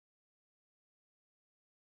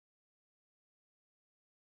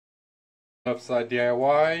Upside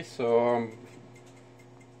DIY.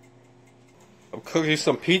 I'm cooking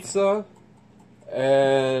some pizza,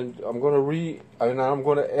 and I'm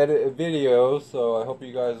gonna edit a video. So I hope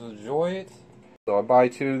you guys enjoy it. So I buy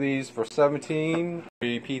 2 of these for 17.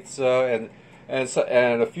 Free pizza and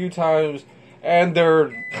a few times, and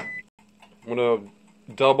I'm gonna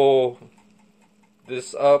double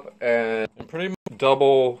this up and pretty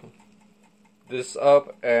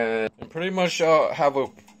much have a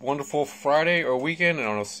wonderful Friday or weekend, and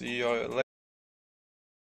I'll see you later.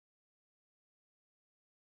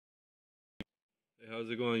 Hey, how's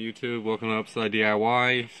it going, YouTube? Welcome to Upside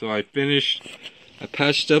DIY. So I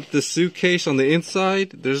patched up the suitcase on the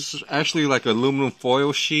inside. There's actually like aluminum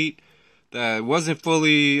foil sheet that wasn't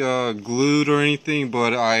fully glued or anything,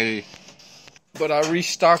 but I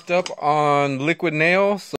restocked up on liquid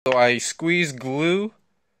nail, so I squeezed glue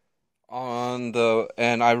on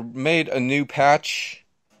and I made a new patch.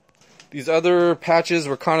 These other patches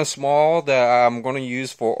were kind of small that I'm going to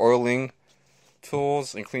use for oiling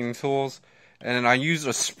tools and cleaning tools, and I used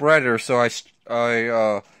a spreader, so I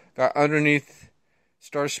got underneath,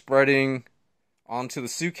 started spreading onto the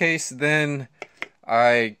suitcase. Then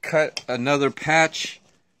I cut another patch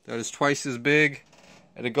that is twice as big,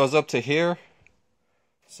 and it goes up to here.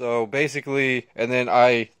 So basically, and then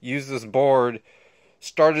I used this board,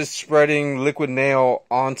 started spreading liquid nail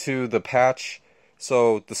onto the patch.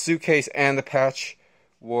 So the suitcase and the patch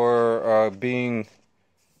were being,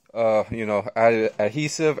 added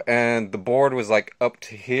adhesive, and the board was like up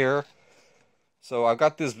to here. So I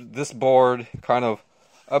got this board kind of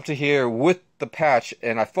up to here with the patch,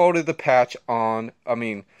 and I folded the patch in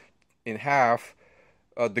half,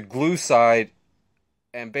 the glue side,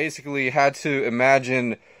 and basically had to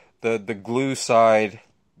imagine the glue side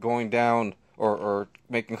going down or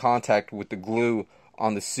making contact with the glue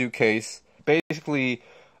on the suitcase. Basically,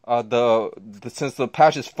 since the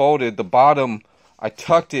patch is folded, the bottom, I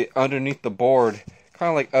tucked it underneath the board, kind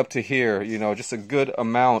of like up to here, just a good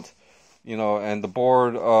amount, and the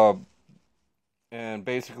board, and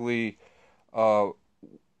basically,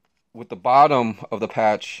 with the bottom of the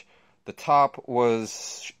patch, the top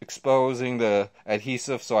was exposing the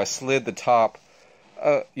adhesive, so I slid the top,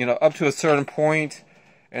 up to a certain point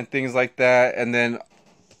and things like that, and then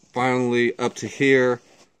finally up to here,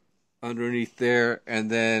 underneath there, and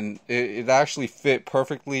then it actually fit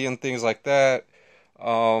perfectly and things like that.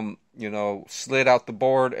 Slid out the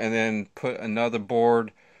board and then put another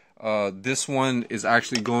board. This one is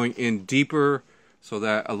actually going in deeper so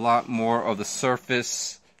that a lot more of the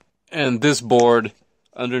surface, and this board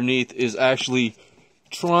underneath is actually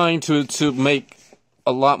trying to make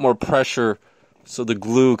a lot more pressure so the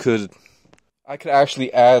glue I could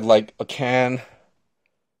actually add like a can,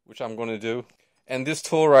 which I'm going to do. And this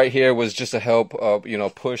tool right here was just to help,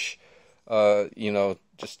 push,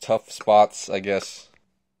 just tough spots, I guess.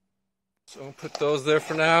 So I'll put those there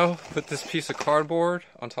for now. Put this piece of cardboard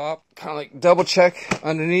on top, kind of like double check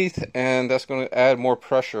underneath, and that's going to add more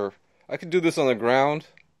pressure. I could do this on the ground.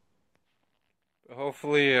 But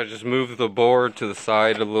hopefully I just move the board to the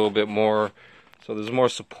side a little bit more, so there's more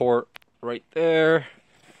support right there,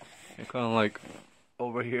 and kind of like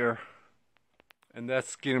over here. And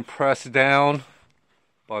that's getting pressed down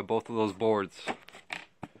by both of those boards.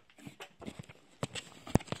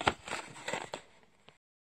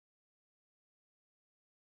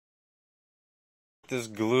 This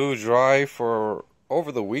glue dry for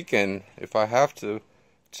over the weekend if I have to.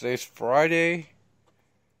 Today's Friday,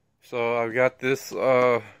 so I've got this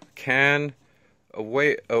can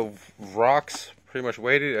of rocks pretty much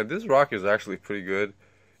weighted, and this rock is actually pretty good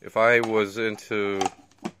if I was into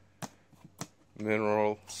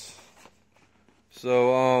minerals.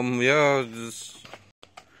 So yeah,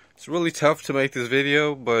 it's really tough to make this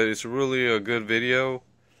video, but it's really a good video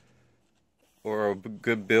or a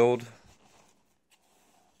good build.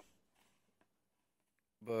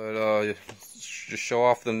 But just show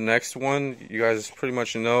off the next one. You guys pretty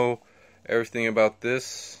much know everything about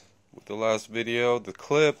this with the last video, the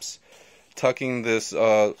clips, tucking this,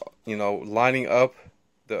 lining up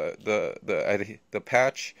the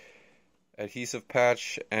patch, adhesive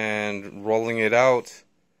patch, and rolling it out,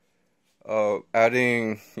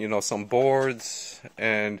 adding some boards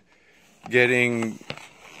and getting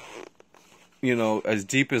as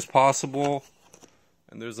deep as possible.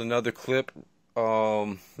 And there's another clip,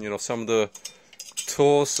 some of the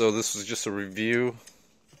tools. So this was just a review,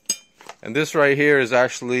 and this right here is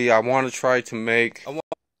actually I want to try to make.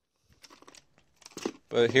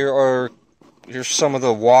 But here's some of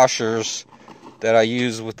the washers that I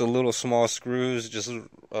use with the little small screws.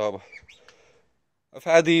 I've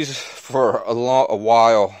had these for a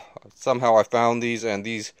while. Somehow I found these, and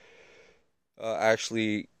these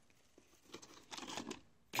actually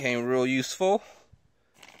came real useful.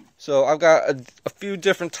 So I've got a few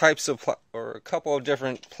different types of, or a couple of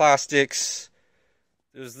different plastics.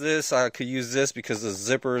 There's this, I could use this because the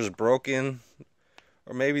zipper is broken.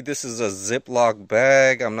 Or maybe this is a Ziploc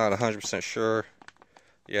bag, I'm not 100% sure.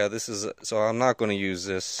 Yeah, this is, so I'm not going to use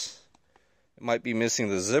this. It might be missing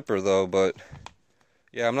the zipper though, but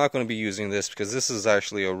yeah, I'm not going to be using this because this is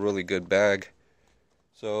actually a really good bag.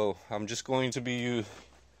 So I'm just going to be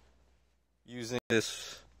using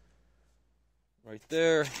this right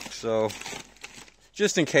there. So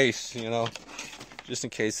just in case, you know, just in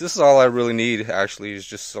case. This is all I really need actually, is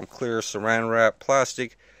just some clear saran wrap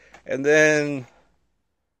plastic, and then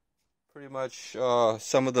pretty much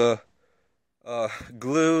some of the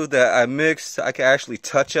glue that I mixed. I can actually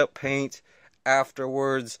touch up paint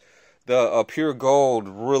afterwards. The pure gold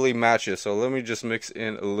really matches, so let me just mix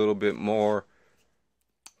in a little bit more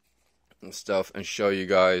and stuff and show you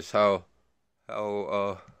guys how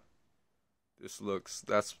this looks.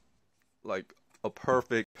 That's like a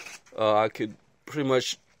perfect, I could pretty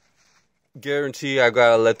much guarantee I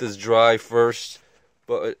gotta let this dry first,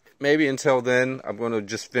 but maybe until then I'm gonna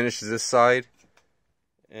just finish this side,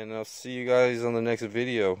 and I'll see you guys on the next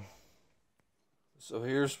video. So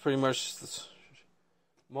here's pretty much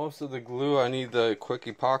most of the glue. I need the quick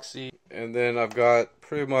epoxy, and then I've got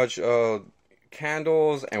pretty much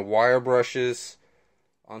candles and wire brushes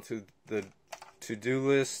onto the to-do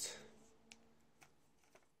list.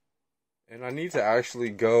 And I need to actually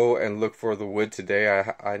go and look for the wood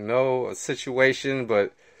today. I know a situation,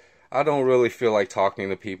 but I don't really feel like talking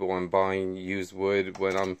to people and buying used wood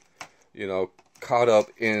when I'm, you know, caught up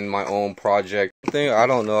in my own project. I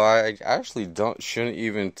don't know. I actually shouldn't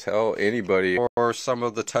even tell anybody. Or some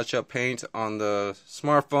of the touch-up paint on the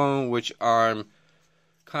smartphone, which I'm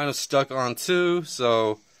kind of stuck on too.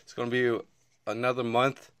 So it's gonna be another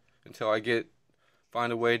month until I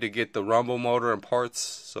find a way to get the rumble motor and parts,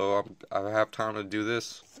 so I have time to do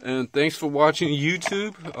this. And thanks for watching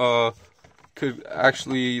YouTube. Could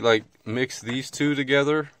actually like mix these two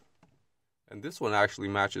together, and this one actually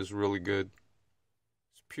matches really good.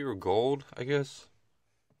 It's pure gold, I guess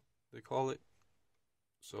they call it.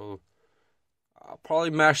 So I'll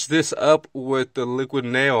probably match this up with the liquid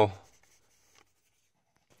nail.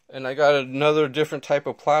 And I got another different type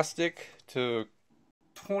of plastic to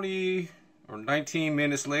 20 or 19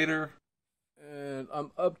 minutes later, and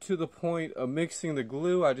I'm up to the point of mixing the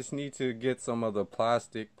glue. I just need to get some of the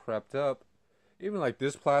plastic prepped up. Even like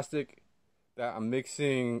this plastic that I'm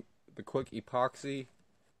mixing the quick epoxy,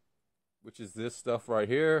 which is this stuff right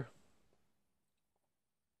here.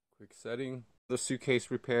 Quick setting. The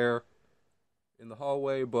suitcase repair in the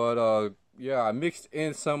hallway, but yeah, I mixed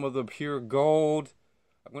in some of the pure gold.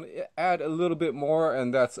 I'm going to add a little bit more,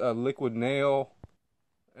 and that's a liquid nail.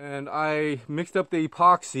 And I mixed up the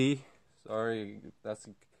epoxy. Sorry, that's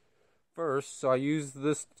first. So I used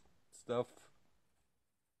this stuff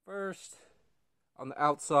first on the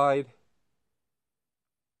outside,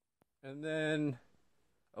 and then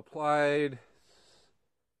applied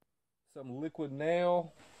some liquid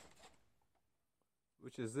nail,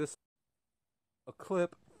 which is this, a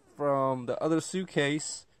clip from the other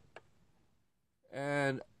suitcase,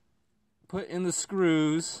 and put in the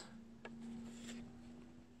screws.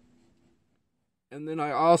 And then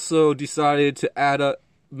I also decided to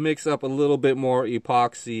mix up a little bit more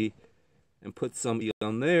epoxy and put some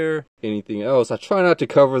on there. Anything else? I try not to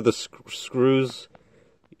cover the screws.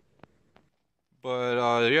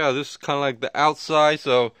 But yeah, this is kind of like the outside.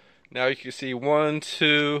 So now you can see 1,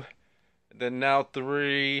 2, then now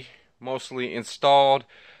 3, mostly installed.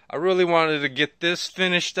 I really wanted to get this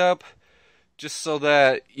finished up, just so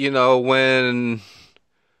that, you know, when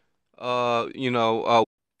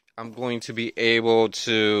I'm going to be able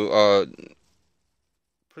to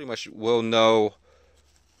pretty much will know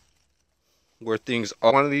where things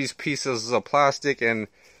are. One of these pieces of plastic, and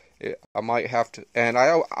I might have to, and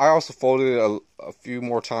I also folded it a few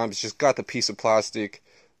more times, just got the piece of plastic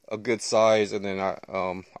a good size, and then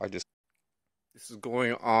this is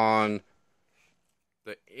going on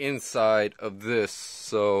the inside of this,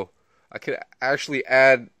 so I could actually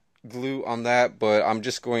add glue on that, but I'm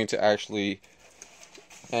just going to actually,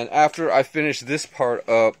 and after I finish this part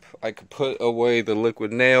up, I could put away the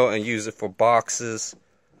liquid nail and use it for boxes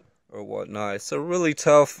or whatnot. It's a really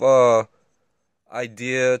tough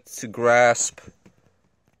idea to grasp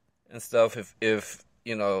and stuff if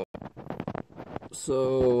you know.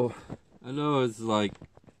 So I know it's like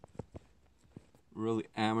really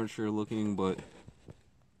amateur looking, but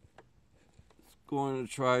it's going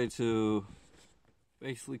to try to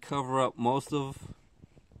basically cover up most of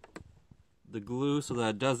the glue so that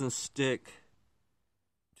it doesn't stick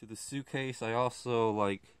to the suitcase. I also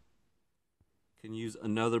can use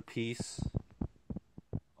another piece,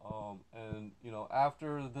 and you know,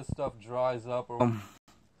 after this stuff dries up, or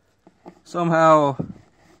somehow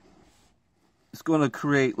it's going to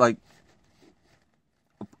create like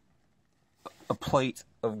a plate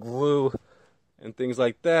of glue and things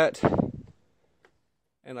like that.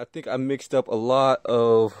 And I think I mixed up a lot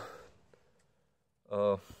of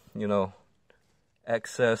you know,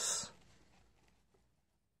 excess.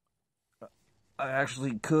 I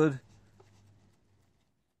actually could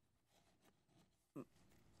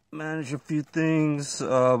manage a few things,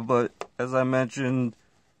 but as I mentioned,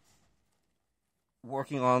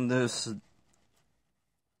 working on this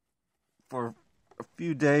for a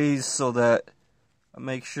few days so that I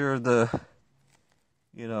make sure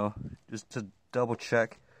you know, just to double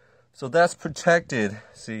check. So that's protected,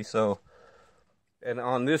 see, so, and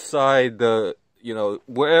on this side, you know,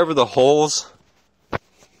 wherever the holes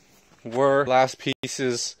were, last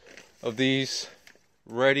pieces of these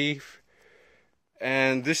ready.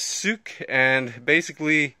 And this suit, and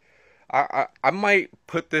basically I might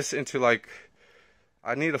put this into like,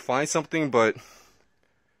 I need to find something, but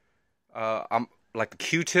I'm like a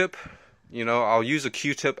Q-tip, you know, I'll use a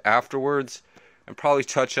Q-tip afterwards and probably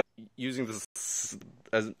touch up using this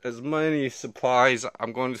as many supplies.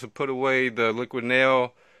 I'm going to put away the liquid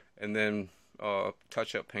nail and then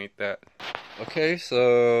touch up paint that. Okay,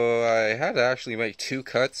 so I had to actually make 2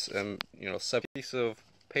 cuts, and you know, 7 piece of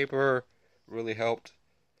paper really helped,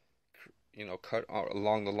 you know, cut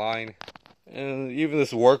along the line. And even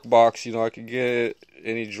this work box, you know, I could get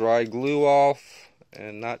any dry glue off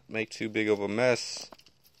and not make too big of a mess.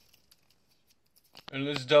 And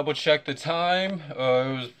let's double check the time. It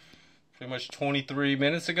was pretty much 23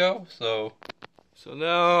 minutes ago. So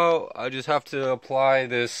now I just have to apply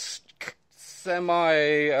this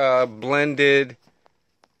semi blended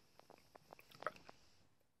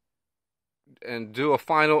and do a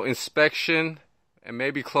final inspection and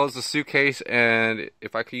maybe close the suitcase, and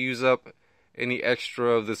if I could use up any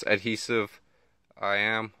extra of this adhesive, I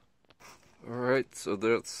am. Alright, so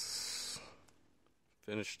that's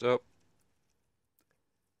finished up.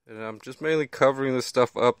 And I'm just mainly covering this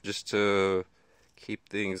stuff up just to keep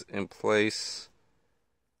things in place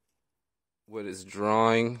when it's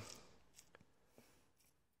drying.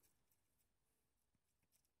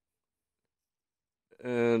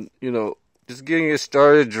 And, you know, just getting it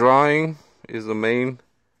started drying is the main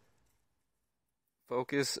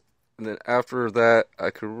focus. And then after that, I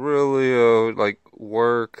could really, like,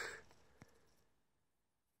 work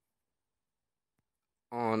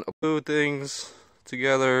on glue things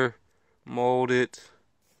together, mold it,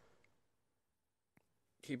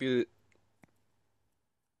 keep it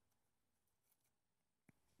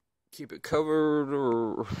covered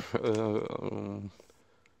or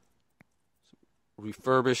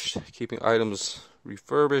refurbished, keeping items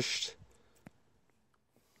refurbished.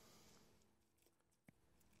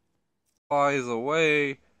 Flies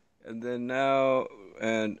away, and then now,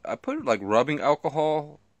 and I put like rubbing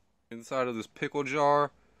alcohol inside of this pickle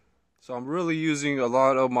jar. So I'm really using a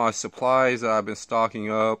lot of my supplies that I've been stocking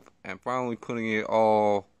up and finally putting it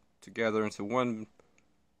all together into one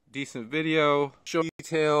decent video. Show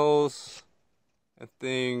details and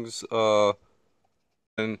things,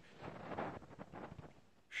 and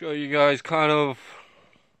show you guys kind of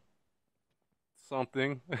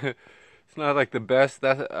something. It's not like the best.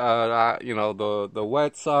 That you know, the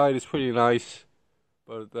wet side is pretty nice,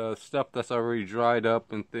 but the stuff that's already dried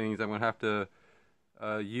up and things, I'm gonna have to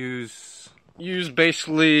use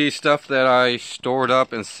basically stuff that I stored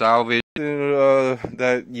up and salvaged,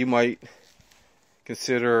 that you might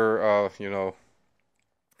consider, you know,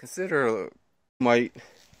 consider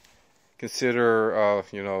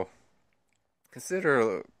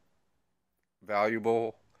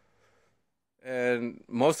valuable. And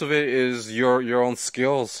most of it is your own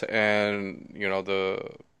skills and, you know, the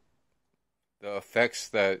effects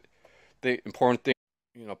that the important thing,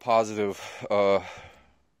 you know, positive,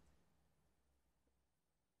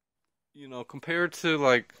 you know, compared to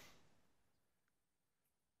like,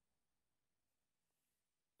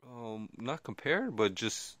 not compared, but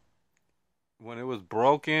just when it was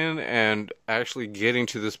broken and actually getting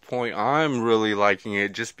to this point, I'm really liking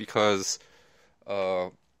it just because,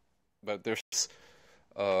 but there's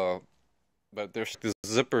the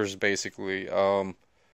zippers basically,